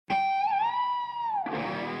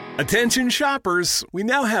Attention shoppers, we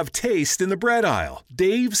now have taste in the bread aisle.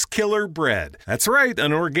 Dave's Killer Bread. That's right,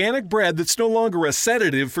 an organic bread that's no longer a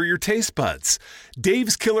sedative for your taste buds.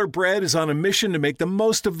 Dave's Killer Bread is on a mission to make the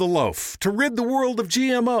most of the loaf, to rid the world of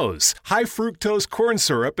GMOs, high fructose corn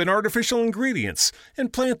syrup, and artificial ingredients,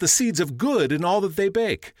 and plant the seeds of good in all that they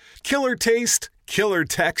bake. Killer taste, killer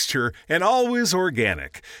texture, and always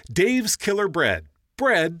organic. Dave's Killer Bread.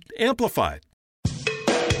 Bread amplified.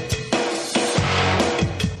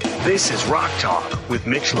 This is Rock Talk with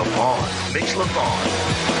Mitch LaFon. Mitch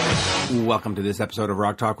LaFon. Welcome to this episode of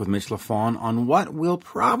Rock Talk with Mitch LaFon on what will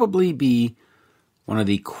probably be one of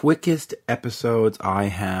the quickest episodes I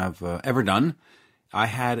have ever done. I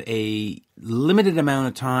had a limited amount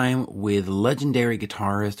of time with legendary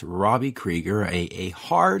guitarist Robbie Krieger, a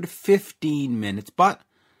hard 15 minutes, but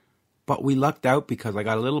we lucked out because I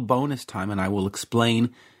got a little bonus time, and I will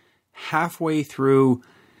explain halfway through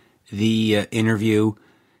the interview.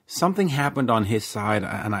 Something happened on his side,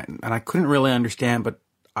 and I couldn't really understand, but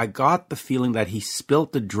I got the feeling that he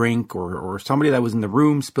spilt the drink, or somebody that was in the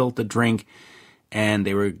room spilt the drink, and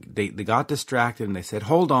they got distracted, and they said,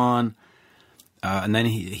 "Hold on," and then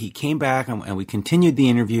he came back, and we continued the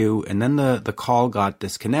interview, and then the call got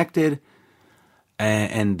disconnected,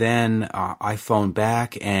 and then I phoned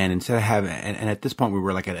back, and instead of having, and at this point we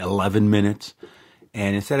were like at 11 minutes.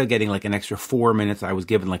 And instead of getting like an extra 4 minutes, I was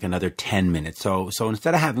given like another 10 minutes. So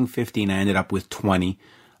instead of having 15, I ended up with 20.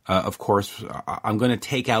 Of course, I'm going to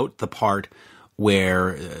take out the part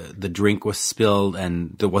where the drink was spilled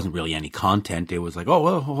and there wasn't really any content. It was like, oh,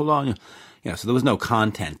 well, hold on. So there was no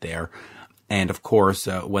content there. And of course,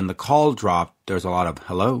 when the call dropped, there's a lot of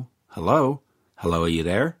hello, are you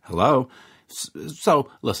there? Hello. So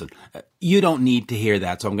listen, you don't need to hear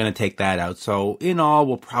that. So I'm going to take that out. So in all,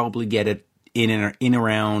 we'll probably get it in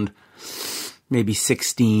around maybe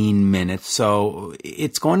 16 minutes. So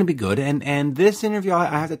it's going to be good. And this interview,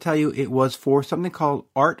 I have to tell you, it was for something called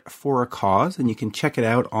Art for a Cause, and you can check it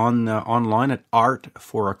out online at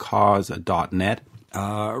artforacause.net.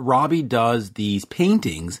 Robbie does these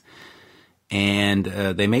paintings, and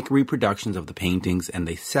they make reproductions of the paintings, and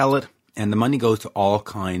they sell it, and the money goes to all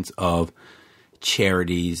kinds of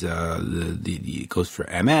charities. It goes for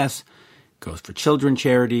MS, goes for children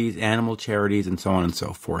charities, animal charities, and so on and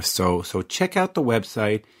so forth. So check out the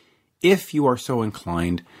website if you are so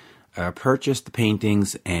inclined. Purchase the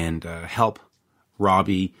paintings and help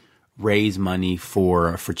Robbie raise money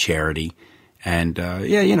for charity. And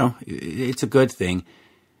it's a good thing.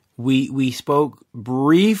 We spoke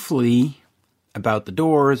briefly about the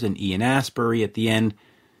Doors and Ian Astbury at the end.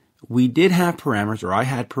 We did have parameters, or I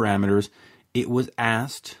had parameters. It was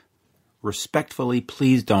asked respectfully,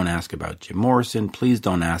 please don't ask about Jim Morrison. Please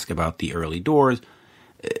don't ask about the early Doors.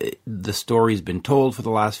 The story's been told for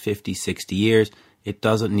the last 50, 60 years. It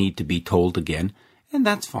doesn't need to be told again. And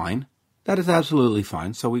that's fine. That is absolutely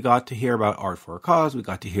fine. So we got to hear about Art for a Cause. We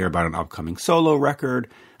got to hear about an upcoming solo record,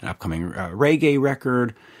 an upcoming reggae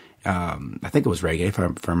record. I think it was reggae, if I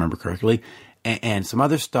remember correctly, and some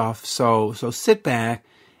other stuff. So sit back,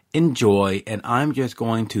 enjoy, and I'm just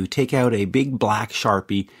going to take out a big black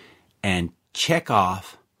Sharpie and check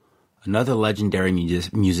off another legendary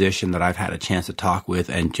musician that I've had a chance to talk with,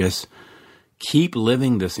 and just keep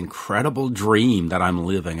living this incredible dream that I'm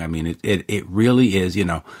living. I mean, it really is,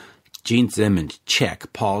 Gene Simmons,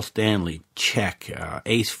 check. Paul Stanley, check.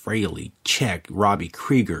 Ace Frehley, check. Robbie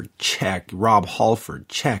Krieger, check. Rob Halford,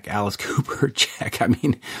 check. Alice Cooper, check. I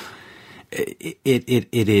mean, it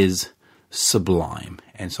is sublime.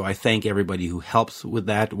 And so I thank everybody who helps with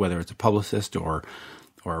that, whether it's a publicist or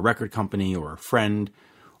a record company or a friend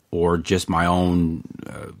or just my own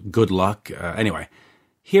good luck. Anyway,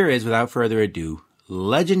 here is, without further ado,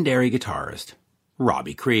 legendary guitarist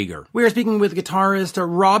Robbie Krieger. We are speaking with guitarist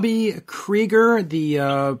Robbie Krieger.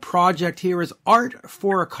 The project here is Art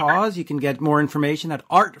for a Cause. You can get more information at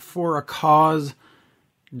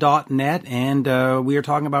artforacause.net. And we are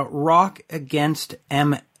talking about Rock Against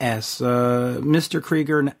MS. Mr.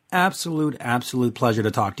 Krieger, an absolute pleasure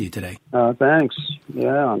to talk to you today. Thanks.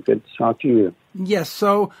 Yeah, good to talk to you. Yes,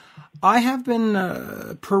 so I have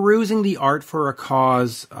been perusing the Art for a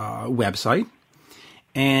Cause website,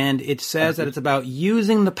 and it says that it's about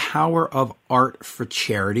using the power of art for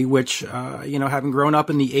charity, which, having grown up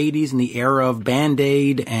in the 80s in the era of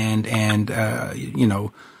Band-Aid and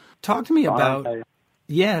talk to me about...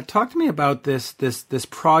 Yeah, talk to me about this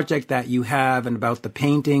project that you have, and about the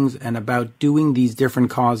paintings, and about doing these different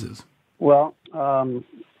causes. Well,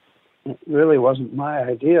 it really wasn't my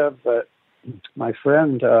idea, but my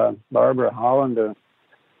friend Barbara Hollander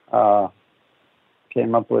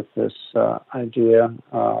came up with this idea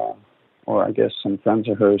or I guess some friends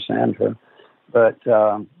of hers and her. But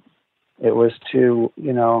it was to,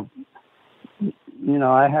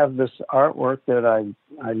 I have this artwork that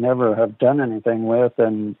I never have done anything with,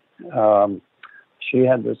 and she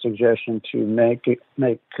had the suggestion to make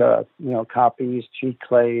copies, cheap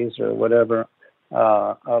clays or whatever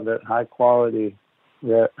of it, high quality,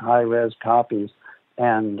 high res copies,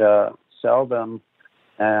 and sell them,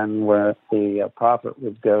 and where the profit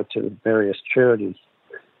would go to various charities.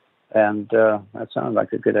 And that sounded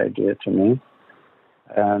like a good idea to me.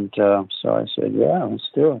 And so I said, yeah, let's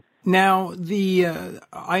do it. Now,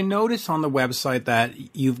 I noticed on the website that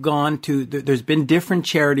you've gone to, there's been different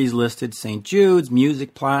charities listed, St. Jude's,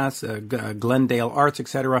 Music Plus, Glendale Arts,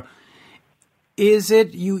 etc. Is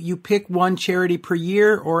it you pick one charity per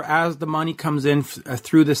year, or as the money comes in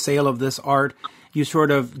through the sale of this art, you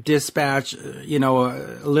sort of dispatch, a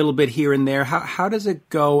little bit here and there? How does it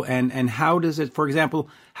go, and how does it, for example,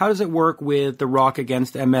 how does it work with the Rock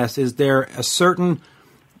Against MS? Is there a certain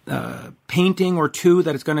painting or two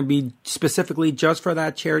that it's going to be specifically just for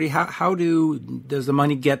that charity? How does the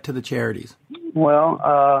money get to the charities? Well,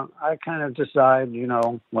 I kind of decide,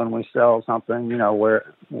 when we sell something,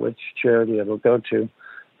 which charity it'll go to.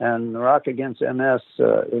 And the Rock Against MS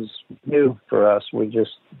is new for us. We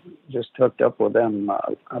just hooked up with them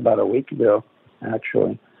about a week ago,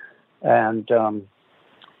 actually, and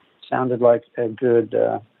sounded like a good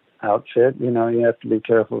outfit. You have to be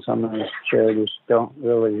careful. Some of these charities don't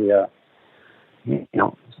really, they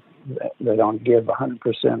don't give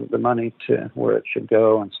 100% of the money to where it should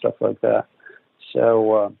go and stuff like that.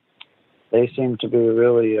 So they seem to be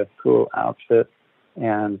really a cool outfit.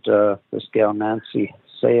 And this gal, Nancy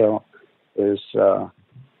Sale, is the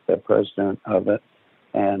president of it.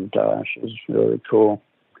 And she's really cool.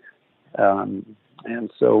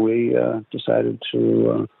 And so we decided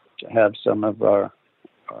to have some of our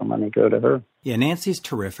money go to her. Yeah, Nancy's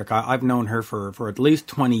terrific. I've known her for at least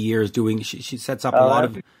 20 years doing, she sets up a lot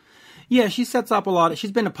of, she sets up a lot.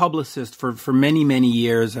 She's been a publicist for many, many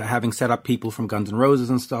years, having set up people from Guns N' Roses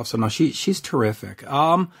and stuff. So no, she's terrific.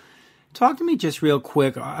 Talk to me just real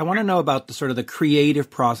quick. I want to know about the sort of the creative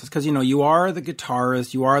process, because, you are the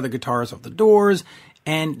guitarist of the Doors.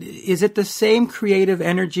 And is it the same creative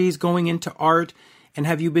energies going into art? And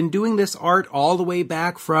have you been doing this art all the way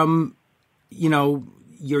back from,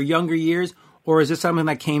 your younger years, or is this something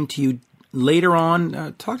that came to you later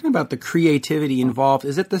on? Talking about the creativity involved,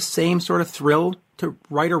 is it the same sort of thrill to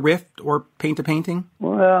write a riff or paint a painting?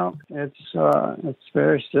 Well, it's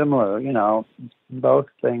very similar. Both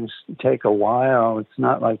things take a while. It's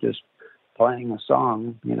not like just playing a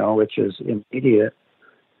song, which is immediate.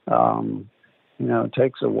 It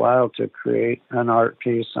takes a while to create an art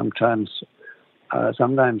piece. Sometimes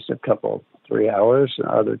a couple, 3 hours.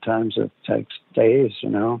 Other times it takes days,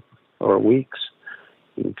 or weeks.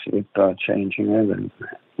 You keep changing it, and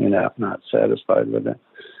not satisfied with it.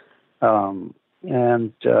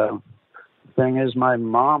 And the thing is, my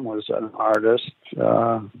mom was an artist,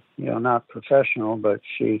 not professional, but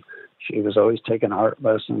she was always taking art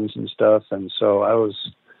lessons and stuff, and so I was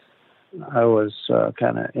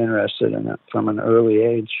kind of interested in it from an early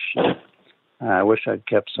age. I wish I'd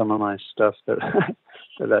kept some of my stuff that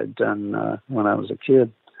I'd done when I was a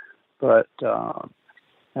kid, but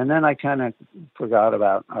and then I kind of forgot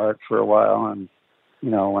about art for a while, and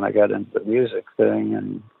when I got into the music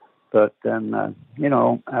thing, but then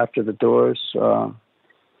after the Doors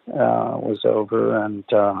was over and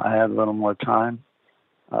I had a little more time,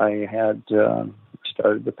 I had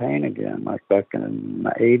started to paint again, like back in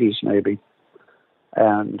the 80s maybe,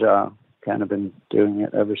 and kind of been doing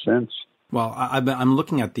it ever since. Well, I'm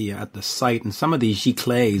looking at the site, and some of these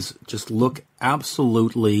giclées just look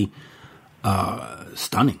absolutely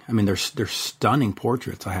stunning. I mean, they're stunning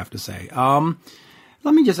portraits, I have to say.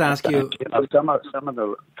 Let me just ask you. Some of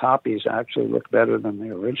the copies actually look better than the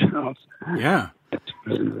originals. Yeah, it's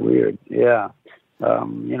really weird. Yeah, a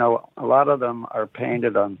lot of them are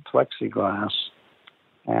painted on plexiglass,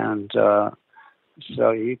 and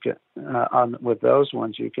so you can with those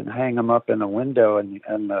ones you can hang them up in a window, and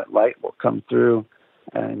the light will come through,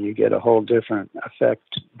 and you get a whole different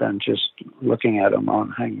effect than just looking at them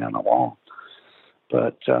hanging on a wall.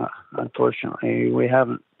 But unfortunately, we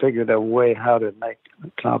haven't figured a way how to make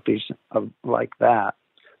copies of like that.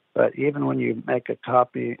 But even when you make a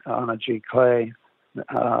copy on a giclée,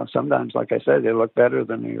 sometimes, like I said, they look better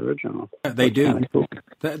than the original. They do. Cool.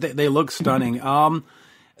 They look stunning.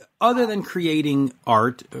 Other than creating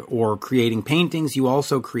art or creating paintings, you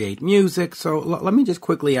also create music. So let me just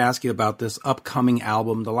quickly ask you about this upcoming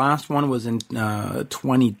album. The last one was in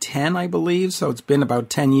 2010, I believe. So it's been about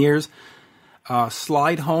 10 years.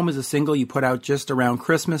 Slide Home is a single you put out just around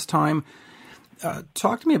Christmas time.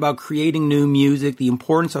 Talk to me about creating new music, the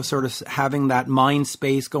importance of sort of having that mind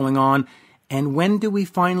space going on, and when do we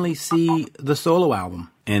finally see the solo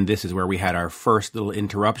album? And this is where we had our first little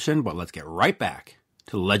interruption, but let's get right back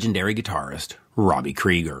to legendary guitarist Robbie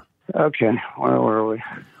Krieger. Okay, where were we?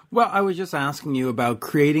 Well, I was just asking you about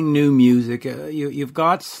creating new music. You've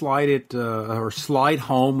got Slide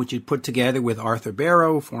Home, which you put together with Arthur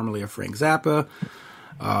Barrow, formerly of Frank Zappa,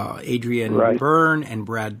 Adrian Byrne, and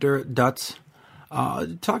Brad Dutz.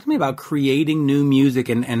 Talk to me about creating new music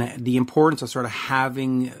and the importance of sort of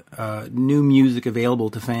having new music available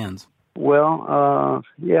to fans. Well,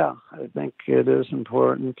 yeah, I think it is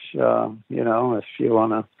important, if you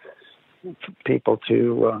want people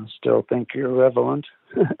to still think you're relevant.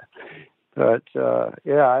 But,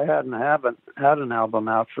 I haven't had an album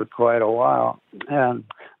out for quite a while.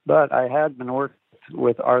 But I had been working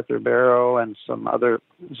with Arthur Barrow and some other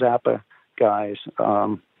Zappa guys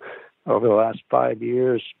over the last 5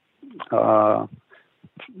 years.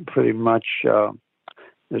 Pretty much,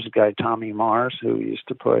 there's a guy, Tommy Mars, who used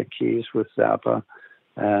to play keys with Zappa.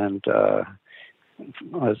 And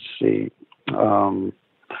let's see,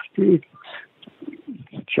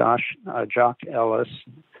 Jock Ellis,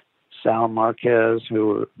 Sal Marquez, who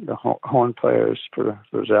were the horn players for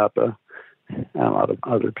Zappa, and a lot of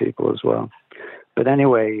other people as well. But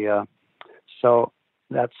anyway, so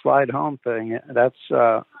that Slide Home thing, that's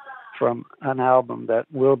from an album that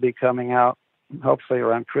will be coming out hopefully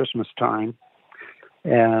around Christmas time,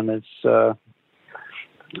 and it's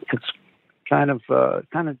kind of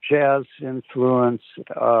jazz influence,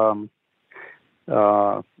 kind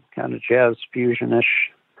of jazz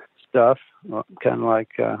fusion-ish stuff, kind of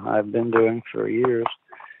like I've been doing for years,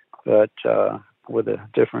 but with a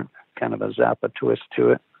different kind of a Zappa twist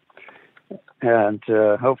to it. And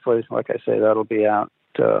hopefully, like I say, that'll be out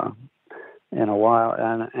in a while.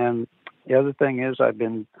 And the other thing is, I've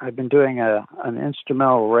been doing an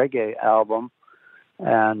instrumental reggae album,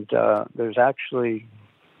 and there's actually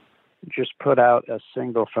just put out a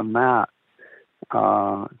single from that.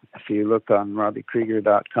 If you look on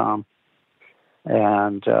RobbieKrieger.com,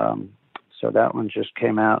 and so that one just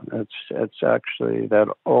came out. It's actually that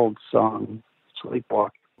old song, Sleepwalk.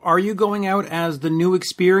 Are you going out as the New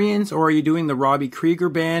Experience, or are you doing the Robbie Krieger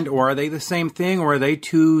Band, or are they the same thing, or are they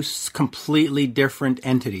two completely different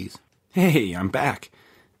entities? Hey, I'm back.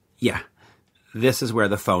 Yeah, this is where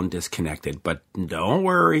the phone disconnected, but don't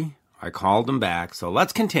worry, I called them back, so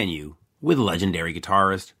let's continue with legendary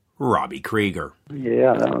guitarist Robbie Krieger.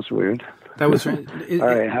 Yeah, that was weird. That was all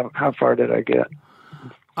right. How far did I get?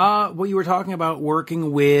 Well, you were talking about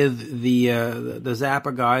working with the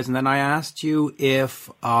Zappa guys, and then I asked you if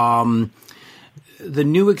the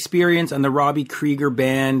New Experience and the Robbie Krieger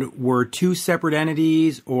Band were two separate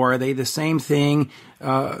entities, or are they the same thing?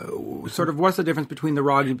 Sort of, what's the difference between the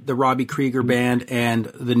Robbie Krieger Band and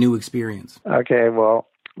the New Experience? Okay, well,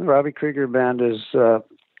 the Robbie Krieger Band is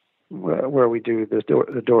where we do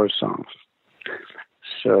the Doors songs.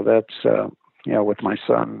 So that's with my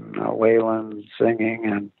son Waylon singing,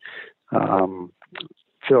 and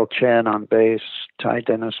Phil Chen on bass, Ty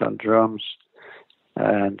Dennis on drums,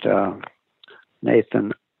 and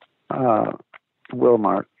Nathan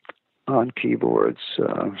Wilmark on keyboards.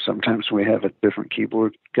 Sometimes we have a different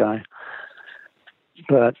keyboard guy,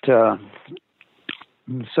 but so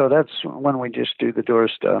that's when we just do the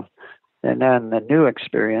Doors stuff. And then the New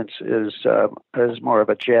Experience is more of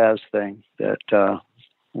a jazz thing that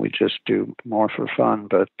we just do more for fun,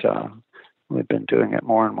 but we've been doing it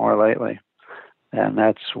more and more lately. And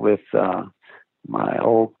that's with my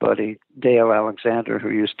old buddy Dale Alexander, who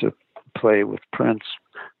used to play with Prince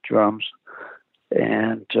drums.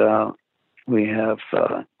 And we have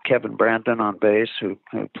Kevin Brandon on bass, who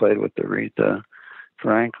played with Aretha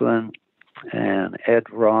Franklin, and Ed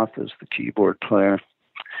Roth is the keyboard player.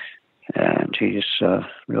 And he's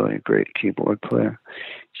really a great keyboard player.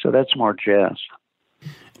 So that's more jazz.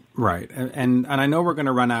 Right. And I know we're going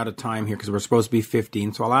to run out of time here because we're supposed to be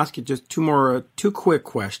 15. So I'll ask you just two quick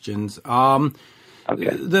questions. Okay.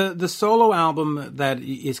 The solo album that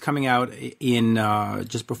is coming out in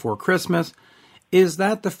just before Christmas, is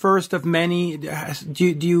that the first of many? Do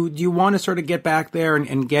you want to sort of get back there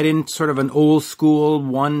and get in sort of an old school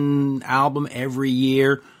one album every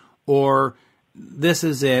year, or this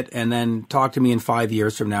is it, and then talk to me in 5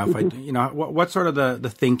 years from now? If I, what's sort of the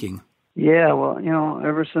thinking? Yeah, well,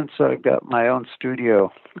 ever since I got my own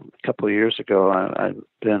studio a couple of years ago, I've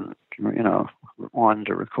been, wanting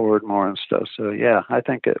to record more and stuff. So yeah, I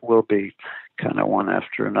think it will be kind of one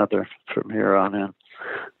after another from here on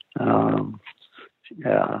in.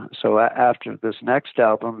 So after this next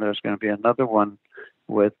album, there's going to be another one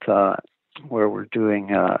with where we're doing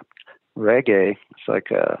reggae. It's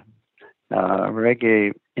like a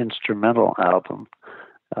reggae instrumental album.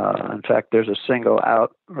 In fact, there's a single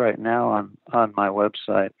out right now on my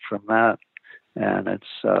website from that, and it's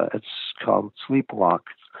called Sleepwalk.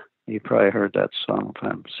 You probably heard that song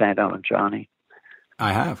from Santo and Johnny.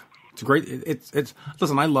 I have. It's great. It's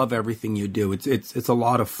listen, I love everything you do. It's a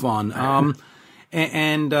lot of fun.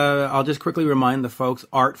 And I'll just quickly remind the folks,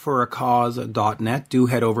 artforacause.net. Do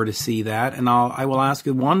head over to see that. And I will ask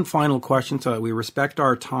you one final question so that we respect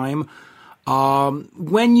our time.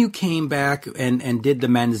 When you came back and did the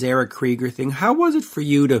Manzarek Krieger thing, how was it for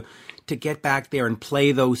you to get back there and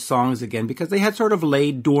play those songs again? Because they had sort of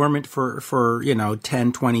laid dormant for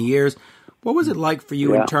 10, 20 years. What was it like for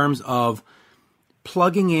you in terms of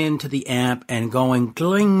plugging into the amp and going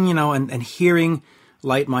gling, and hearing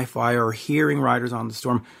Light My Fire or hearing Riders on the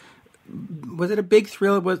Storm? Was it a big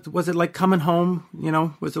thrill? Was it like coming home?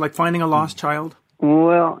 Was it like finding a lost child?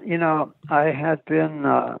 Well, I had been,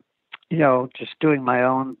 just doing my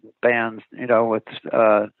own bands, with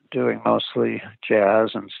doing mostly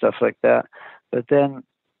jazz and stuff like that. But then,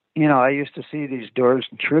 I used to see these Doors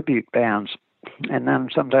and tribute bands, and then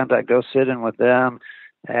sometimes I'd go sit in with them.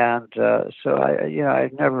 And so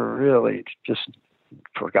I never really just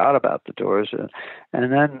forgot about the Doors.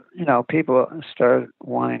 And then, people started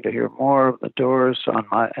wanting to hear more of the Doors on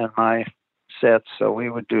my sets, so we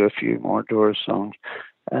would do a few more Doors songs.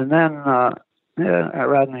 And then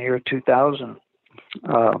around the year 2000,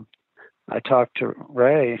 I talked to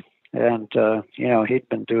Ray, and he'd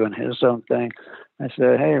been doing his own thing. I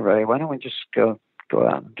said, "Hey, Ray, why don't we just go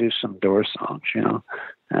out and do some Doors songs,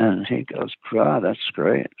 And he goes, "God, that's a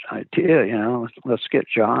great idea, let's get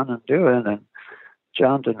John and do it." And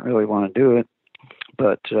John didn't really want to do it,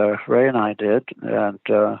 but Ray and I did, and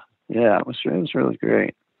it was really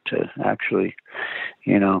great to actually,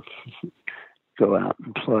 go out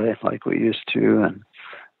and play like we used to,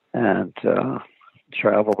 and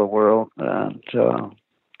travel the world, and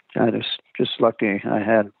I just lucky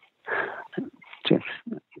I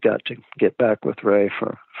got to get back with Ray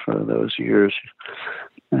for those years.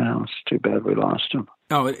 It's too bad we lost him.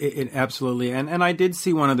 Oh, it absolutely. And I did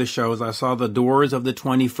see one of the shows. I saw the Doors of the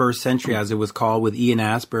 21st Century, as it was called, with Ian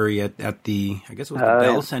Astbury at the, I guess it was the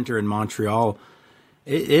Bell Center in Montreal.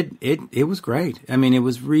 It was great. I mean, it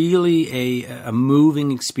was really a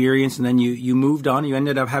moving experience. And then you moved on. You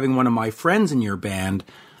ended up having one of my friends in your band,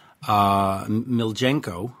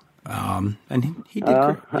 Miljenko. And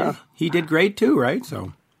he did great too, right?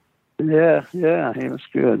 So. Yeah, he was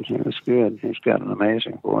good. He's got an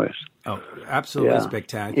amazing voice. Oh, absolutely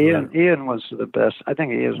spectacular. Ian was the best. I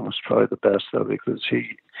think Ian was probably the best, though, because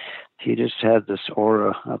he just had this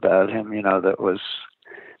aura about him, that was,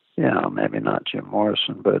 maybe not Jim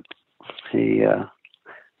Morrison, but he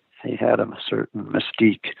had a certain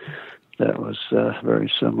mystique that was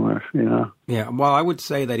very similar, Yeah, well, I would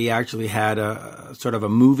say that he actually had a sort of a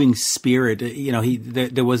moving spirit.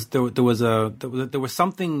 There was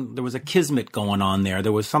a kismet going on there.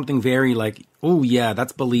 There was something very like, oh yeah,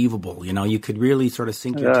 that's believable. You could really sort of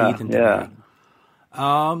sink your teeth into that.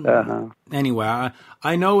 Anyway,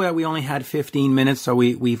 I know that we only had 15 minutes, so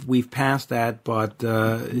we've passed that. But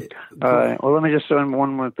all right. Well, let me just say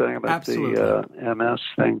one more thing about the MS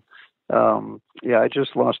thing. I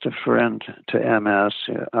just lost a friend to MS,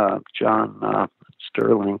 John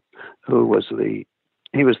Sterling, who was the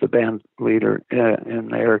band leader in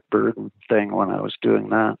the Eric Burden thing when I was doing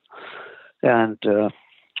that. And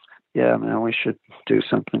man, we should do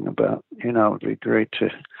something about. It'd be great to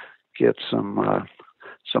get some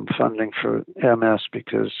funding for MS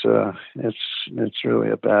because it's really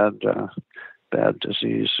a bad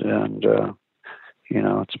disease, and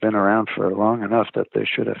it's been around for long enough that they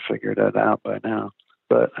should have figured that out by now.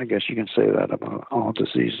 But I guess you can say that about all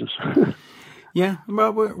diseases. Yeah,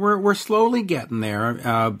 well, we're slowly getting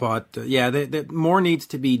there. But more needs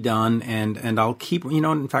to be done, and I'll keep.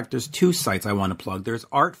 In fact, there's two sites I want to plug. There's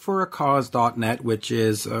artforacause.net, which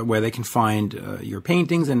is where they can find your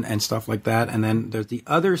paintings and stuff like that. And then there's the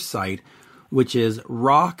other site, which is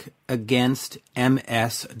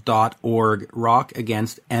rockagainstms.org.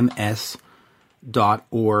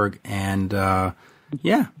 Rockagainstms.org, and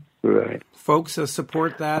right, folks,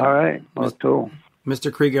 support that. All right, well, cool.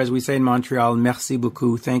 Mr. Krieger, as we say in Montreal, merci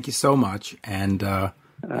beaucoup. Thank you so much, and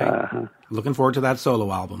looking forward to that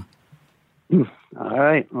solo album. All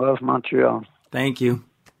right, love Montreal. Thank you.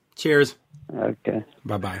 Cheers. Okay.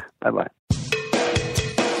 Bye-bye. Bye-bye.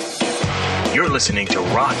 You're listening to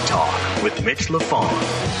Rock Talk with Mitch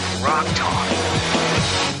LaFon. Rock Talk.